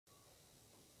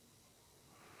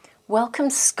Welcome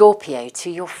Scorpio to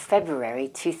your February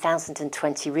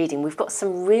 2020 reading. We've got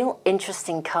some real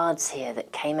interesting cards here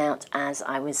that came out as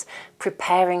I was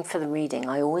preparing for the reading.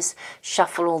 I always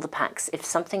shuffle all the packs. If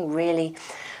something really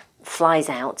flies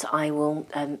out, I will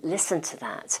listen to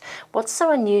that. What's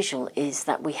so unusual is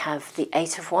that we have the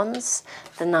 8 of Wands,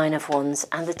 the 9 of Wands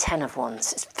and the 10 of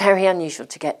Wands. It's very unusual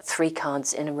to get 3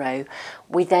 cards in a row.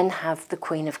 We then have the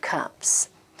Queen of Cups.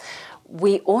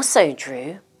 We also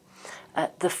drew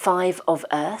the 5 of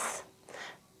Earth,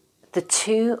 the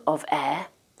 2 of Air,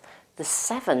 the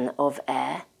 7 of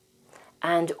Air,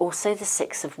 and also the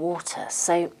 6 of Water.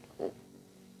 So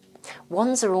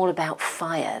Wands are all about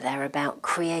fire. They're about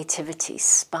creativity,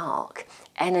 spark,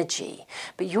 energy.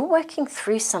 But you're working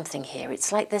through something here.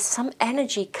 It's like there's some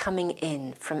energy coming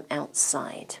in from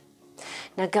outside.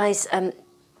 Now, guys, I'm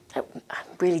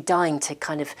really dying to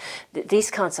kind of, these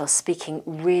cards are speaking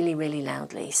really, really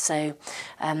loudly. So,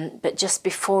 but just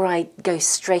before I go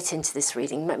straight into this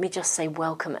reading, let me just say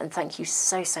welcome and thank you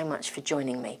so, so much for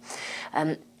joining me.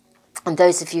 And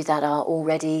those of you that are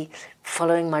already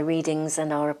following my readings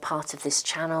and are a part of this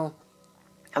channel,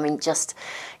 I mean, just,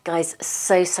 guys,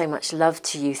 so, so much love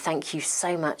to you. Thank you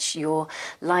so much. Your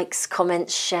likes,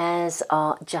 comments, shares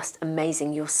are just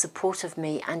amazing. Your support of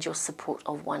me and your support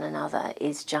of one another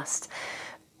is just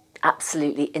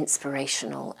absolutely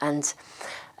inspirational. And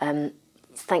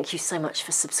thank you so much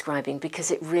for subscribing,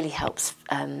 because it really helps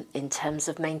in terms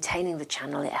of maintaining the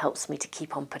channel. It helps me to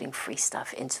keep on putting free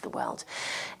stuff into the world.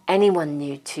 Anyone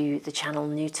new to the channel,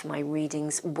 new to my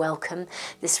readings, welcome.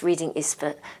 This reading is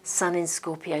for Sun in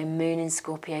Scorpio, Moon in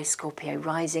Scorpio, Scorpio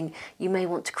Rising. You may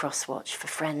want to cross-watch for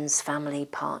friends, family,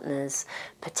 partners,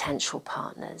 potential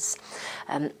partners.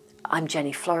 I'm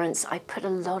Jenny Florence. I put a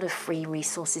lot of free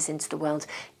resources into the world.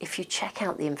 If you check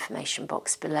out the information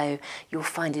box below, you'll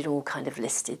find it all kind of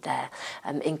listed there,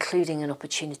 including an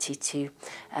opportunity to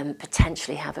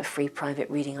potentially have a free private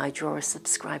reading. I draw a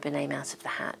subscriber name out of the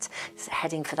hat. It's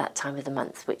heading for that time of the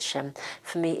month, which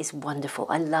for me is wonderful.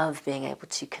 I love being able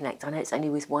to connect. I know it's only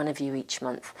with one of you each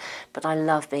month, but I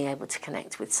love being able to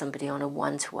connect with somebody on a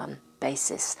one-to-one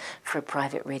basis for a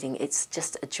private reading. It's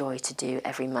just a joy to do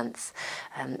every month.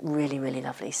 Really, really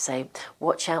lovely. So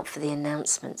watch out for the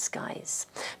announcements, guys.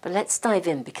 But let's dive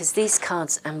in, because these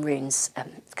cards and runes, we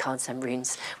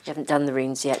haven't done the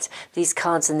runes yet. These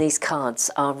cards and these cards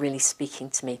are really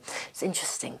speaking to me. It's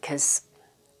interesting because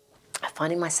I'm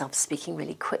finding myself speaking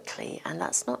really quickly, and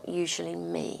that's not usually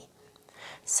me.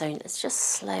 So let's just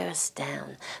slow us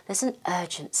down. There's an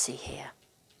urgency here.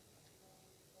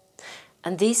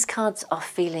 And these cards are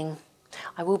feeling,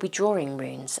 I will be drawing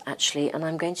runes actually, and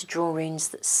I'm going to draw runes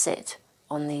that sit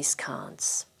on these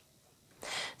cards.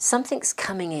 Something's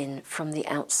coming in from the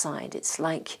outside. It's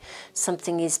like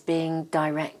something is being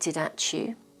directed at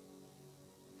you.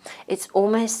 It's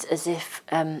almost as if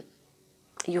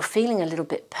you're feeling a little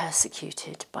bit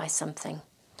persecuted by something.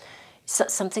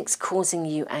 Something's causing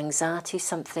you anxiety,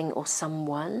 something or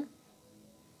someone.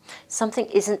 Something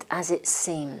isn't as it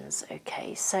seems,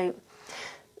 okay? So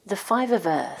the 5 of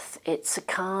Earth, it's a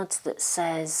card that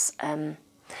says,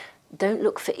 don't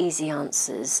look for easy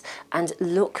answers and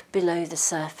look below the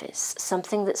surface.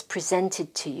 Something that's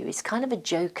presented to you is kind of a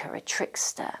joker, a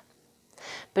trickster.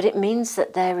 But it means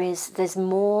that there's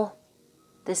more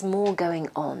going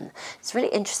on. It's really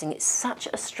interesting. It's such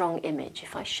a strong image.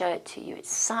 If I show it to you,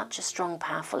 it's such a strong,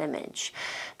 powerful image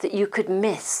that you could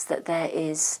miss that there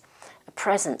is a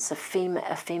presence, a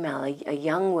female, a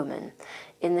young woman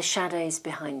in the shadows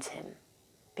behind him,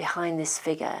 behind this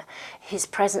figure. His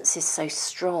presence is so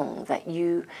strong that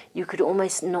you could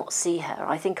almost not see her.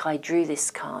 I think I drew this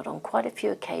card on quite a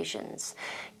few occasions,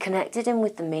 connected in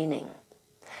with the meaning,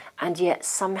 and yet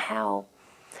somehow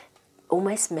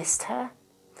almost missed her.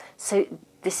 So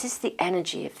this is the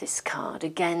energy of this card.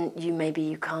 Again, maybe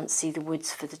you can't see the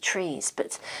woods for the trees,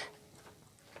 but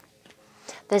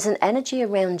there's an energy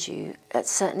around you,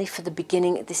 certainly for the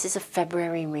beginning. This is a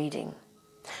February reading.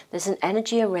 There's an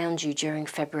energy around you during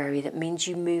February that means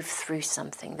you move through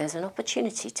something. There's an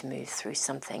opportunity to move through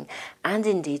something, and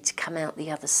indeed to come out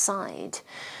the other side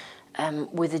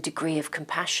with a degree of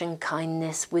compassion,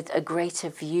 kindness, with a greater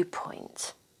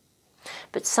viewpoint.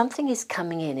 But something is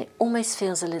coming in. It almost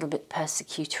feels a little bit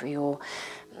persecutory, or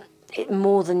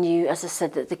more than you. As I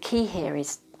said, that the key here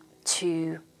is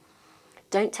to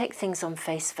don't take things on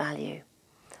face value.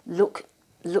 Look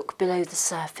below the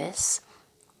surface.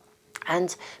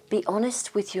 And be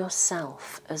honest with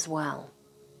yourself as well.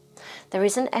 There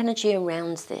is an energy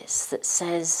around this that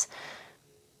says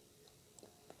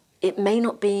it may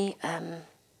not be,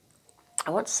 I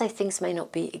want to say things may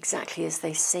not be exactly as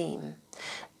they seem.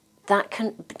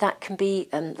 that can be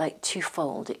like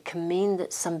twofold. It can mean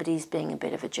that somebody's being a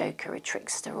bit of a joker, a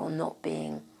trickster, or not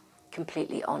being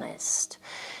completely honest.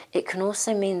 It can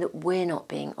also mean that we're not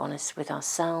being honest with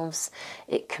ourselves.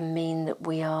 It can mean that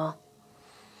we are,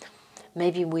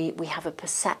 maybe we have a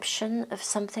perception of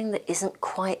something that isn't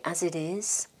quite as it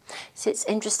is. So it's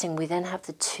interesting, we then have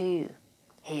the 2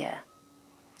 here.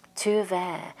 2 of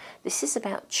air. This is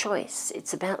about choice.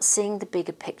 It's about seeing the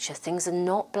bigger picture. Things are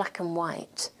not black and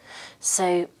white.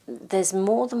 So there's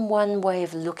more than one way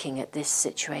of looking at this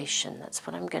situation. That's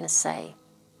what I'm going to say.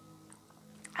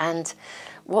 And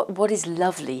what is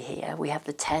lovely here, we have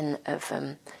the 10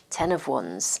 of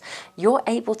Wands. You're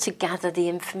able to gather the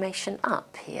information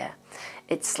up here.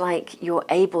 It's like you're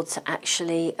able to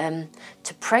actually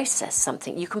to process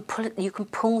something. You can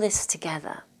pull this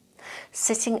together.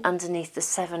 Sitting underneath the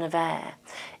 7 of air,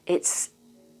 it's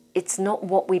not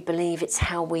what we believe. It's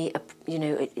how we,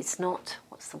 it's not.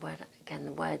 What's the word again?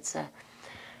 The words are.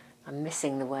 I'm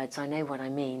missing the words. I know what I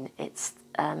mean. It's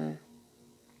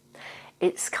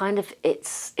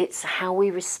how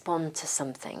we respond to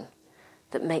something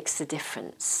that makes the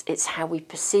difference. It's how we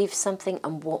perceive something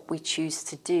and what we choose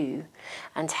to do,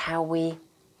 and how we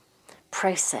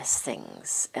process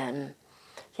things.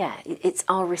 Yeah, it's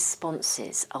our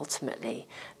responses ultimately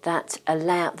that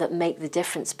make the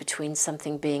difference between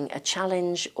something being a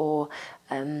challenge or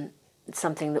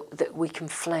something that we can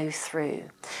flow through.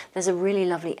 There's a really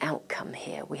lovely outcome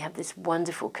here. We have this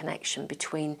wonderful connection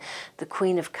between the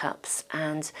Queen of Cups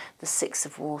and the 6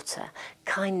 of Water.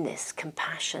 Kindness,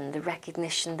 compassion, the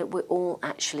recognition that we're all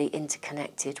actually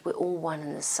interconnected. We're all one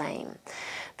and the same.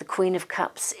 The Queen of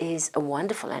Cups is a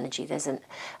wonderful energy. There's an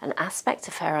aspect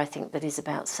of her, I think, that is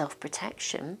about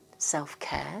self-protection,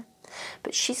 self-care.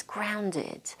 But she's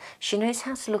grounded. She knows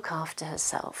how to look after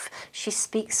herself. She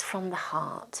speaks from the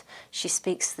heart. She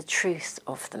speaks the truth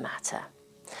of the matter.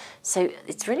 So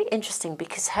it's really interesting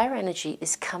because her energy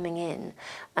is coming in.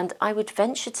 And I would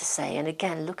venture to say, and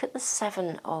again, look at the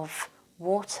 7 of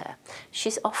Water.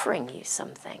 She's offering you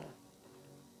something.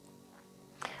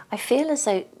 I feel as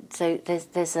though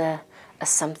there's a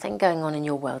something going on in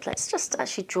your world. Let's just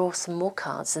actually draw some more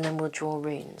cards and then we'll draw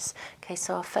runes. Okay,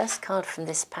 so our first card from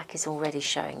this pack is already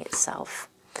showing itself.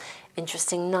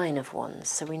 Interesting, 9 of Wands.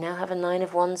 So we now have a 9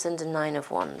 of Wands and a 9 of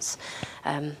Wands.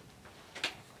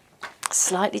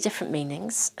 Slightly different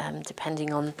meanings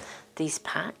depending on these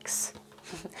packs.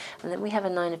 And then we have a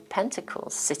 9 of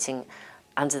Pentacles sitting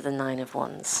under the 9 of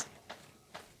Wands.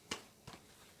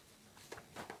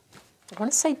 I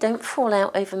want to say don't fall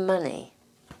out over money.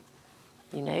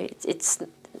 You know, it's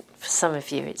for some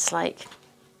of you, it's like,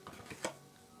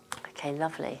 okay,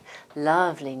 lovely,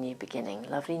 lovely new beginning,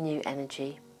 lovely new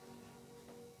energy.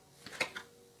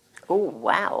 Oh,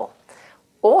 wow.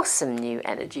 Awesome new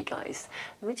energy, guys.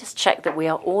 Let me just check that we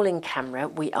are all in camera.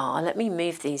 We are. Let me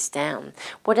move these down.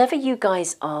 Whatever you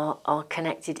guys are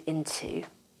connected into,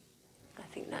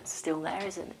 I think that's still there,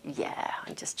 isn't it? Yeah,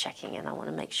 I'm just checking in. I want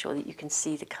to make sure that you can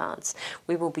see the cards.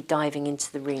 We will be diving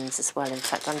into the runes as well. In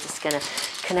fact, I'm just going to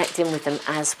connect in with them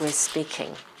as we're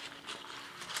speaking.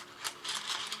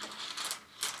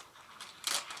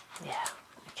 Yeah,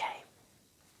 okay.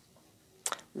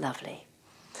 Lovely.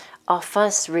 Our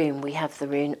first rune, we have the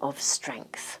rune of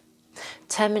Strength.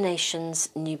 Terminations,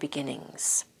 new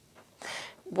beginnings.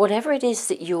 Whatever it is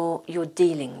that you're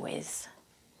dealing with,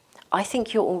 I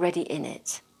think you're already in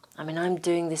it. I mean, I'm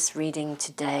doing this reading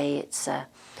today. It's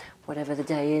whatever the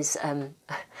day is.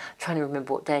 Trying to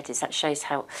remember what day it is. That shows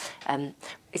how...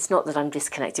 it's not that I'm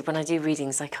disconnected. When I do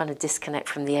readings, I kind of disconnect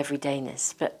from the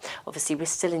everydayness. But obviously, we're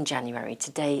still in January.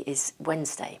 Today is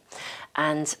Wednesday.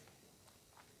 And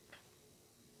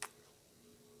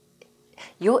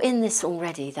you're in this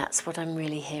already. That's what I'm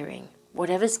really hearing.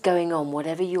 Whatever's going on,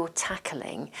 whatever you're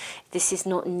tackling, this is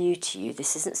not new to you.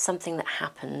 This isn't something that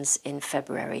happens in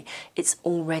February. It's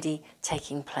already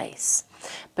taking place.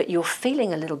 But you're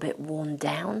feeling a little bit worn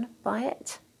down by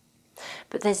it.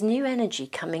 But there's new energy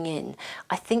coming in.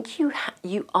 I think you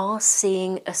are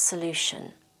seeing a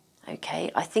solution,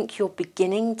 okay? I think you're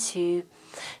beginning to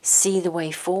see the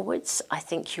way forwards. I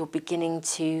think you're beginning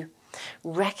to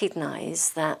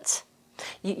recognize that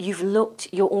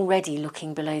you're already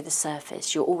looking below the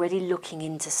surface. You're already looking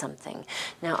into something.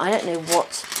 Now, I don't know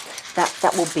what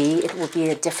that will be. It will be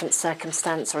a different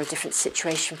circumstance or a different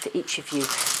situation for each of you.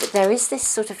 But there is this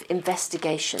sort of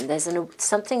investigation.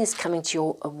 Something is coming to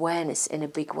your awareness in a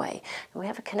big way. And we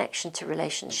have a connection to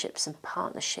relationships and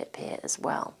partnership here as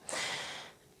well.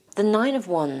 The 9 of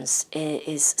Wands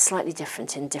is slightly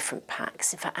different in different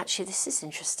packs. In fact, actually, this is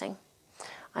interesting.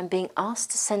 I'm being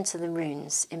asked to center the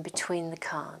runes in between the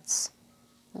cards.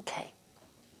 Okay.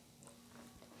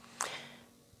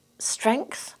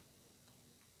 Strength,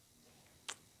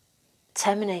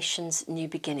 terminations, new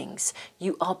beginnings.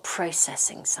 You are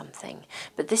processing something,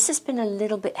 but this has been a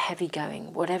little bit heavy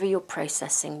going. Whatever you're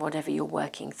processing, whatever you're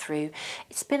working through,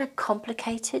 it's been a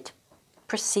complicated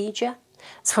procedure.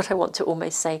 That's what I want to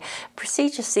almost say.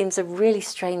 Procedure seems a really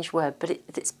strange word, but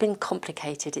it's been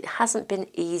complicated. It hasn't been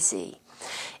easy.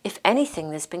 If anything,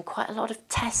 there's been quite a lot of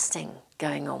testing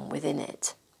going on within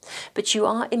it. But you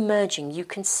are emerging. You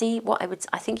can see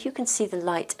I think you can see the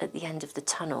light at the end of the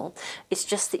tunnel. It's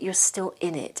just that you're still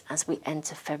in it as we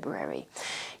enter February.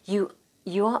 You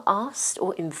are asked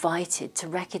or invited to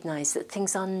recognize that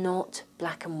things are not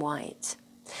black and white.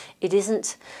 It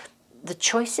isn't. The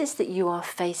choices that you are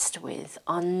faced with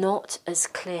are not as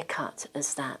clear-cut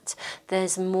as that.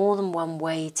 There's more than one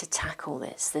way to tackle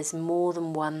this. There's more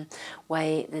than one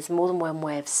way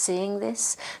of seeing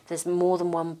this. There's more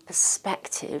than one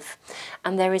perspective.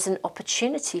 And there is an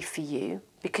opportunity for you,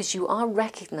 because you are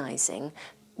recognizing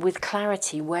with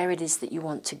clarity where it is that you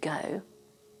want to go.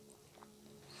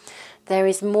 There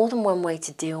is more than one way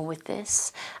to deal with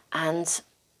this, and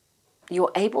you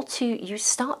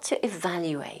start to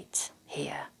evaluate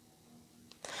here.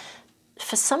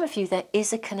 For some of you, there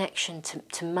is a connection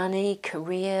to money,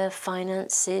 career,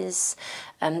 finances.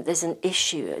 There's an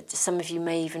issue. Some of you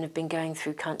may even have been going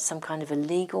through some kind of a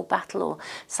legal battle or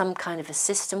some kind of a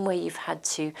system where you've had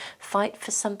to fight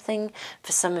for something.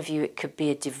 For some of you, it could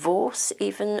be a divorce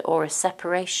even, or a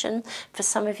separation. For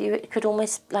some of you, it could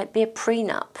almost like be a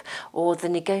prenup or the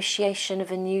negotiation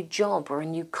of a new job or a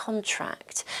new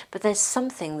contract. But there's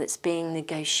something that's being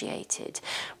negotiated.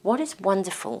 What is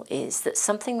wonderful is that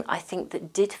something I think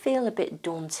that did feel a bit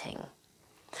daunting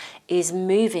is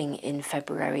moving in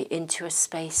February into a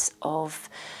space of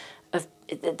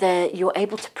you're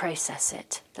able to process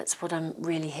it. That's what I'm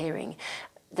really hearing.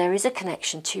 There is a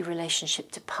connection to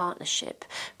relationship, to partnership.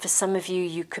 For some of you,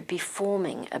 you could be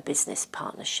forming a business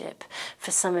partnership.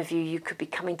 For some of you, you could be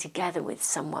coming together with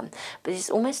someone. But it's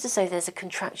almost as though there's a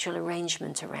contractual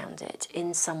arrangement around it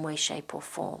in some way, shape or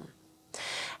form.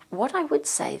 What I would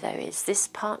say, though, is this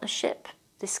partnership,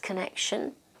 this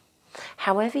connection,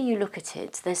 however you look at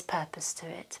it, there's purpose to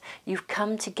it. You've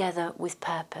come together with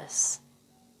purpose.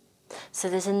 So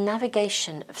there's a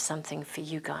navigation of something for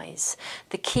you guys.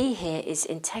 The key here is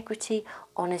integrity,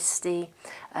 honesty,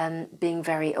 being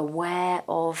very aware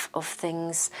of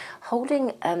things,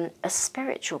 holding a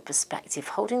spiritual perspective,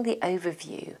 holding the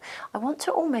overview. I want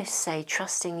to almost say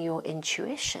trusting your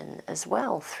intuition as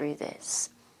well through this.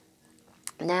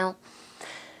 Now,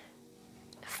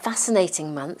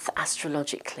 fascinating month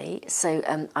astrologically, so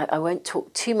I won't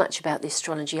talk too much about the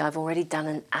astrology. I've already done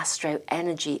an astro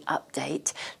energy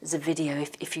update. There's a video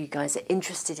if you guys are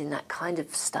interested in that kind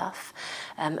of stuff,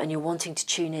 and you're wanting to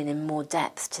tune in more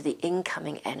depth to the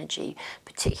incoming energy,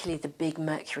 particularly the big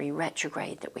Mercury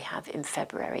retrograde that we have in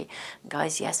February.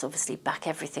 Guys, yes, obviously back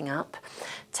everything up,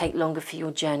 take longer for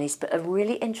your journeys, but a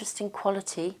really interesting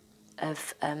quality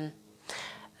of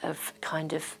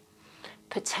kind of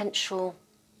potential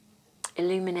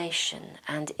illumination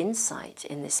and insight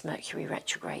in this Mercury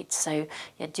retrograde. So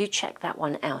yeah, do check that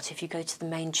one out. If you go to the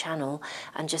main channel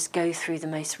and just go through the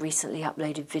most recently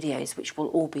uploaded videos, which will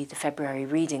all be the February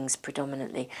readings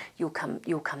predominantly, you'll come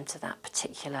to that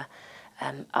particular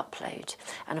upload.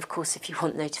 And of course, if you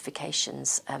want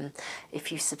notifications,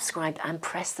 if you subscribe and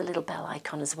press the little bell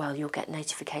icon as well, you'll get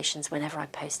notifications whenever I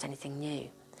post anything new.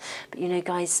 But you know,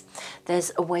 guys,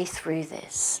 there's a way through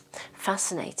this.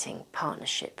 Fascinating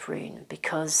partnership rune,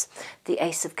 because the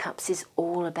Ace of Cups is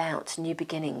all about new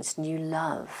beginnings, new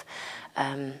love,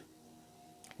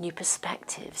 new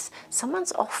perspectives.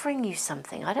 Someone's offering you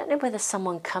something. I don't know whether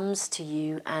someone comes to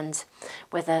you, and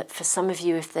whether for some of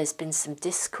you, if there's been some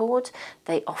discord,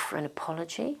 they offer an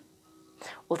apology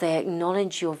or they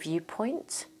acknowledge your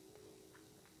viewpoint.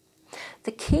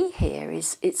 The key here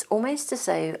is it's almost as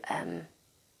though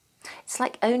it's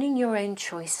like owning your own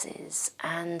choices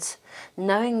and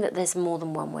knowing that there's more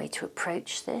than one way to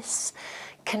approach this.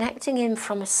 Connecting in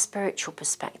from a spiritual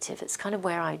perspective, it's kind of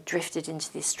where I drifted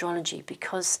into the astrology,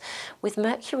 because with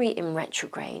Mercury in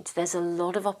retrograde, there's a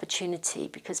lot of opportunity,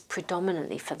 because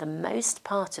predominantly for the most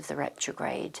part of the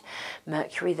retrograde,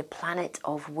 Mercury, the planet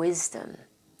of wisdom,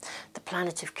 the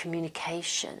planet of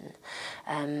communication,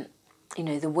 you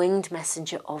know, the winged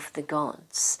messenger of the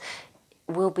gods,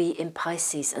 will be in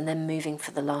Pisces and then moving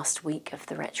for the last week of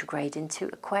the retrograde into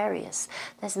Aquarius.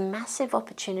 There's massive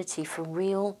opportunity for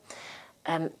real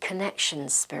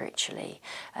connections spiritually,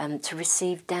 to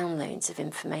receive downloads of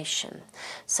information.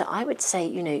 So I would say,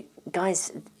 you know,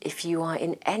 guys, if you are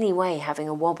in any way having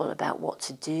a wobble about what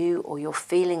to do, or you're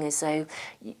feeling as though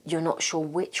you're not sure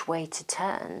which way to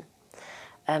turn,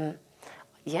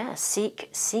 yeah, seek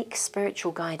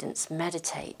spiritual guidance,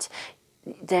 meditate.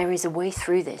 There is a way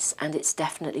through this, and it's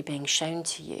definitely being shown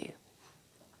to you.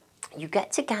 You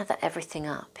get to gather everything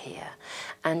up here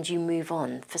and you move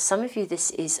on. For some of you,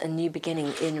 this is a new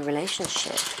beginning in a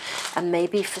relationship. And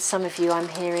maybe for some of you, I'm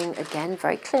hearing, again,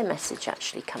 very clear message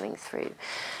actually coming through.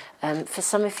 For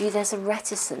some of you, there's a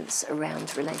reticence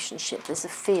around relationship. There's a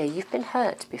fear. You've been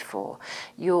hurt before.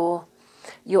 You're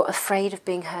afraid of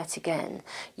being hurt again.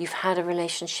 You've had a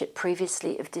relationship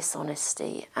previously of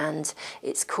dishonesty and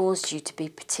it's caused you to be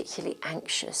particularly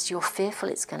anxious. You're fearful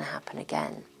it's going to happen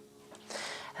again.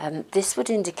 This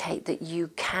would indicate that you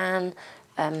can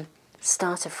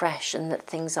start afresh and that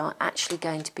things are actually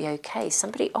going to be okay.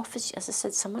 Somebody offers, as I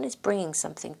said, someone is bringing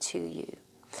something to you.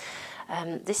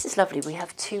 This is lovely. We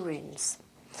have 2 runes.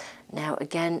 Now,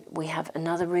 again, we have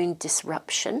another rune,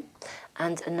 disruption,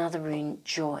 and another rune,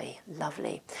 joy.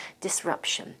 Lovely.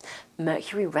 Disruption.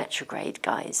 Mercury retrograde,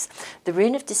 guys. The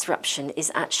rune of disruption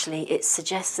is actually, it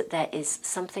suggests that there is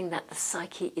something that the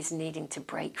psyche is needing to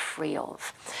break free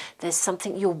of. There's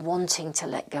something you're wanting to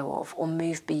let go of or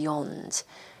move beyond.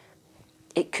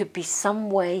 It could be some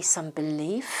way, some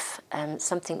belief,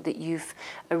 something that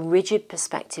a rigid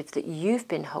perspective that you've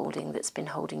been holding that's been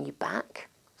holding you back.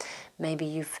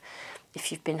 Maybe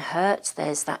if you've been hurt,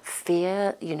 there's that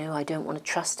fear, you know, I don't want to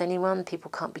trust anyone, people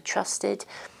can't be trusted.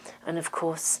 And of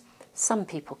course, some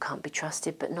people can't be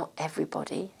trusted, but not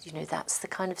everybody. You know, that's the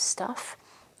kind of stuff.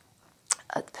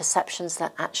 Perceptions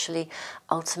that actually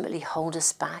ultimately hold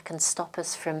us back and stop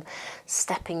us from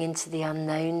stepping into the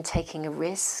unknown, taking a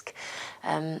risk.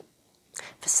 For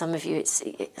some of you, it's,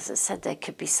 as I said, there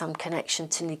could be some connection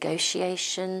to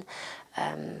negotiation.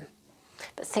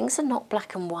 But things are not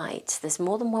black and white. There's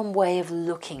more than one way of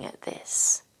looking at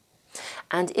this.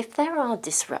 And if there are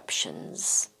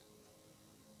disruptions,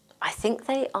 I think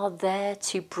they are there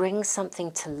to bring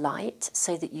something to light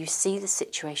so that you see the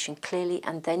situation clearly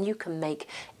and then you can make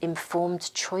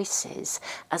informed choices,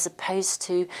 as opposed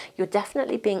to, you're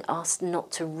definitely being asked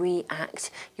not to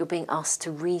react, you're being asked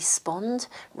to respond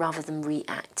rather than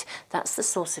react. That's the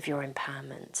source of your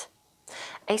empowerment.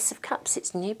 Ace of Cups,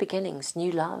 it's new beginnings,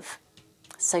 new love.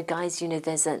 So guys, you know,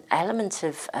 there's an element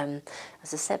of,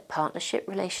 as I said, partnership,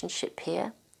 relationship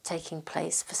here taking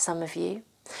place for some of you.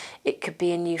 It could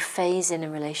be a new phase in a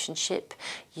relationship.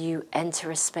 You enter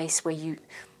a space where you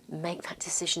make that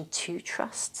decision to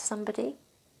trust somebody.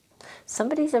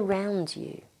 Somebody's around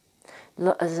you.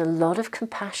 There's a lot of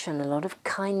compassion, a lot of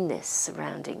kindness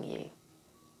surrounding you.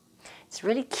 It's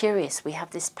really curious. We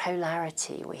have this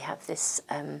polarity. We have this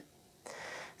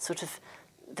sort of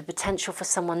the potential for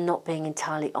someone not being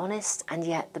entirely honest, and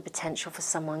yet the potential for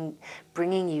someone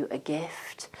bringing you a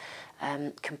gift,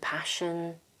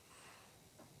 compassion,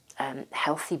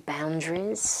 healthy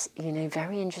boundaries. You know,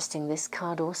 very interesting. This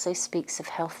card also speaks of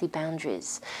healthy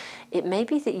boundaries. It may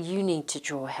be that you need to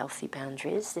draw healthy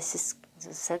boundaries. This is, as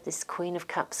I said, this Queen of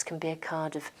Cups can be a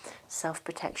card of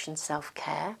self-protection,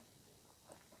 self-care.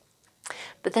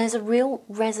 But there's a real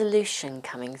resolution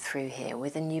coming through here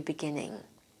with a new beginning.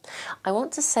 I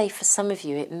want to say for some of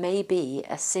you it may be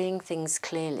a seeing things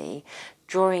clearly,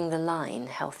 drawing the line,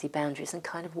 healthy boundaries, and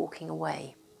kind of walking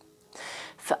away.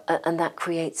 And that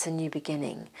creates a new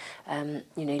beginning.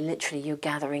 You know, literally you're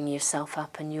gathering yourself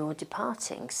up and you're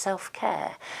departing.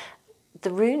 Self-care. The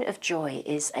rune of joy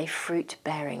is a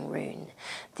fruit-bearing rune.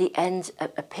 The end,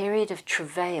 a period of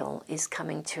travail is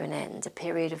coming to an end. A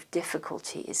period of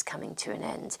difficulty is coming to an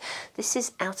end. This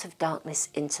is out of darkness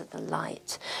into the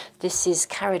light. This is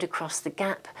carried across the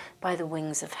gap by the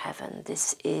wings of heaven.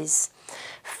 This is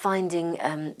finding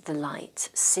the light,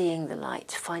 seeing the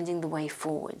light, finding the way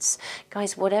forwards.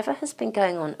 Guys, whatever has been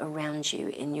going on around you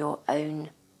in your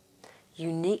own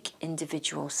unique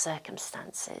individual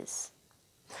circumstances,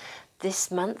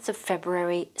 this month of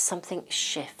February, something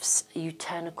shifts. You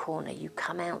turn a corner. You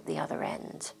come out the other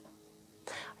end.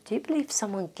 I do believe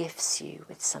someone gifts you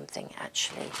with something,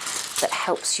 actually, that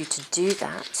helps you to do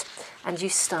that, and you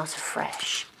start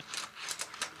afresh.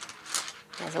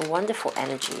 There's a wonderful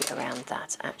energy around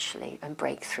that, actually, and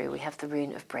breakthrough. We have the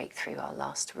rune of breakthrough, our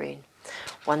last rune.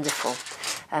 Wonderful.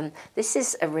 This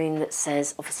is a rune that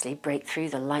says, obviously, breakthrough,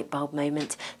 the light bulb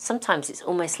moment. Sometimes it's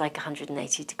almost like a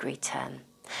 180-degree turn.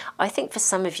 I think for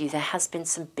some of you there has been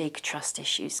some big trust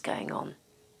issues going on.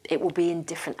 It will be in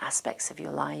different aspects of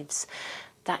your lives.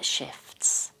 That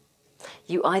shifts.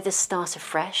 You either start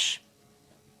afresh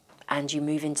and you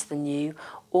move into the new,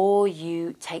 or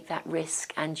you take that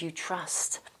risk and you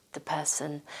trust the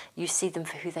person. You see them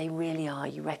for who they really are.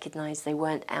 You recognise they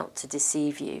weren't out to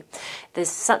deceive you. There's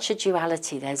such a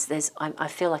duality. I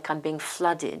feel like I'm being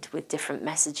flooded with different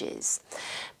messages.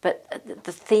 But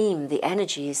the theme, the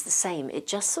energy is the same. It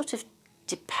just sort of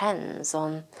depends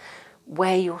on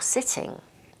where you're sitting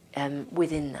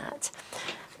within that.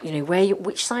 You know,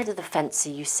 which side of the fence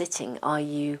are you sitting? Are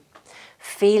you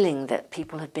feeling that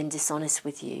people have been dishonest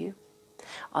with you?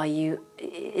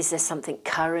 Is there something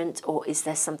current, or is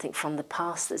there something from the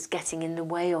past that's getting in the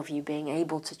way of you being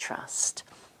able to trust?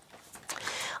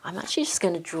 I'm actually just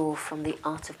going to draw from the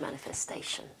Art of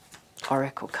Manifestation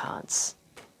Oracle cards.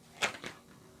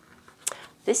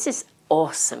 This is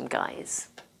awesome, guys.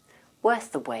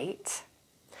 Worth the wait.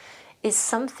 Is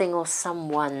something or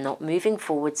someone not moving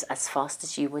forwards as fast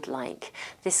as you would like?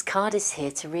 This card is here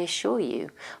to reassure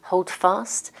you. Hold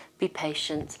fast, be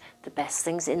patient. The best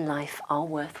things in life are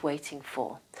worth waiting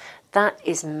for. That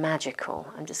is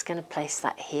magical. I'm just going to place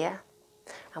that here,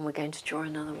 and we're going to draw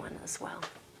another one as well.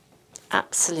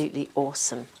 Absolutely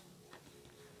awesome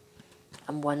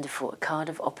and wonderful. A card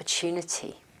of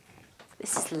opportunity.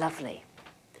 This is lovely.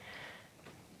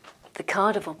 The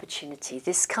card of opportunity.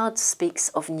 This card speaks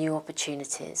of new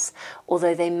opportunities,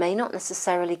 although they may not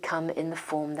necessarily come in the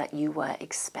form that you were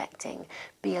expecting.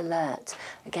 Be alert.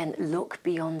 Again, look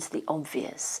beyond the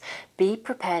obvious. Be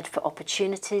prepared for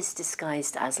opportunities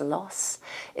disguised as loss.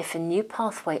 If a new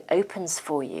pathway opens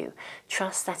for you,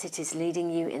 trust that it is leading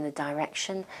you in the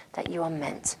direction that you are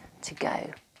meant to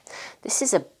go. This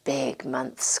is a big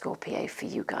month, Scorpio, for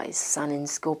you guys. Sun in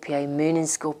Scorpio, Moon in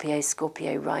Scorpio,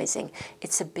 Scorpio Rising.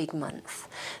 It's a big month.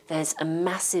 There's a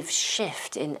massive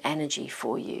shift in energy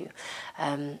for you.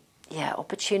 Yeah,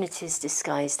 opportunities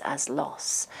disguised as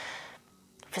loss.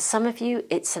 For some of you,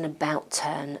 it's an about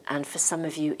turn, and for some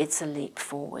of you, it's a leap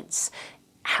forwards.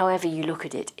 However you look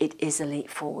at it, it is a leap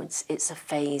forwards. It's a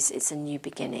phase, it's a new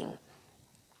beginning,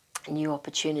 new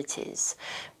opportunities.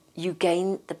 You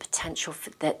gain the potential for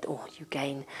that, or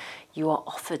you are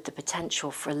offered the potential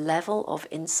for a level of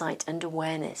insight and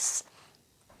awareness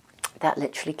that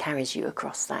literally carries you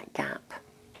across that gap.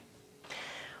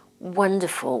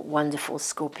 Wonderful, wonderful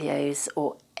Scorpios,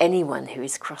 or anyone who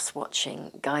is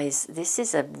cross-watching. Guys, this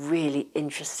is a really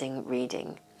interesting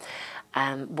reading.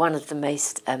 One of the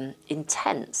most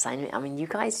intense. I mean, you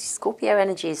guys, Scorpio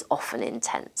energy is often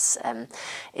intense.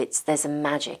 There's a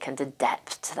magic and a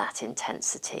depth to that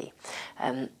intensity.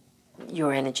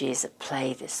 Your energy is at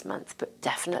play this month, but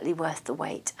definitely worth the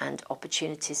wait, and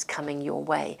opportunities coming your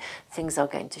way. Things are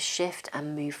going to shift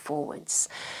and move forwards.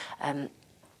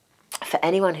 For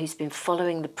anyone who's been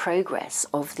following the progress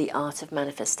of the Art of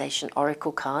Manifestation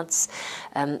Oracle cards,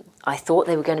 I thought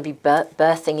they were going to be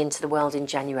birthing into the world in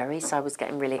January, so I was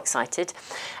getting really excited.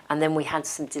 And then we had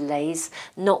some delays,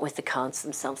 not with the cards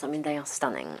themselves. I mean, they are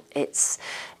stunning.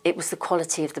 It was the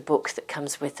quality of the book that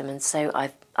comes with them, and so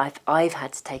I've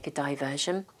had to take a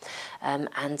diversion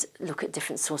and look at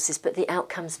different sources. But the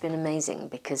outcome's been amazing,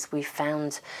 because we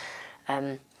found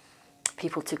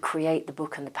people to create the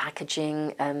book and the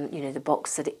packaging, you know, the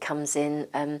box that it comes in,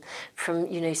 from,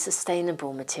 you know,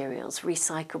 sustainable materials,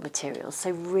 recycled materials. So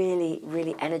really,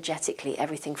 really energetically,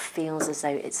 everything feels as though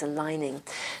it's aligning.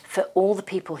 For all the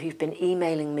people who've been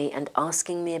emailing me and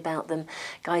asking me about them,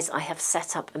 guys, I have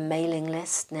set up a mailing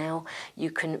list now.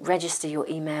 You can register your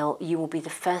email. You will be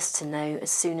the first to know as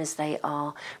soon as they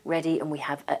are ready, and we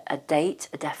have a date,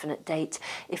 a definite date.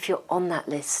 If you're on that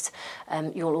list,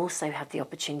 you'll also have the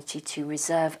opportunity to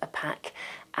reserve a pack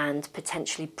and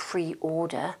potentially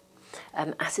pre-order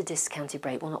at a discounted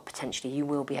rate. Well, not potentially, you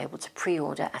will be able to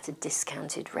pre-order at a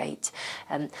discounted rate.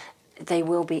 They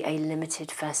will be a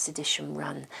limited first edition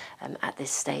run at this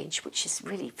stage, which is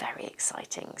really very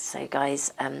exciting. So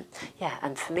guys, yeah,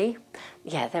 and for me,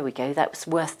 yeah, there we go. That was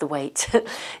worth the wait.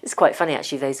 It's quite funny,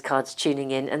 actually, those cards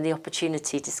tuning in and the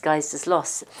opportunity disguised as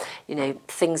loss. You know,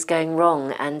 things going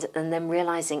wrong, and then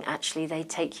realising actually they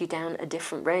take you down a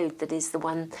different road that is the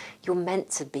one you're meant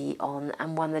to be on,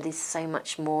 and one that is so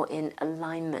much more in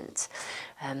alignment.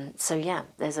 So yeah,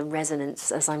 there's a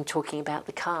resonance as I'm talking about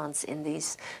the cards in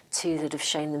these two that have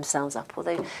shown themselves up.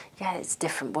 Although, yeah, it's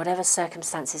different. Whatever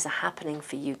circumstances are happening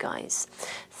for you guys,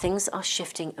 things are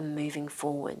shifting and moving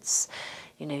forwards.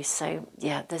 You know, so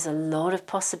yeah, there's a lot of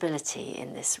possibility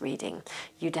in this reading.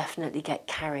 You definitely get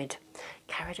carried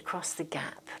across the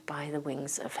gap by the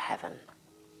wings of heaven.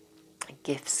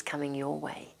 Gifts coming your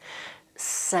way.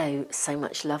 So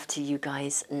much love to you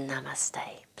guys. Namaste.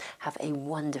 Have a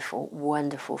wonderful,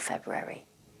 wonderful February.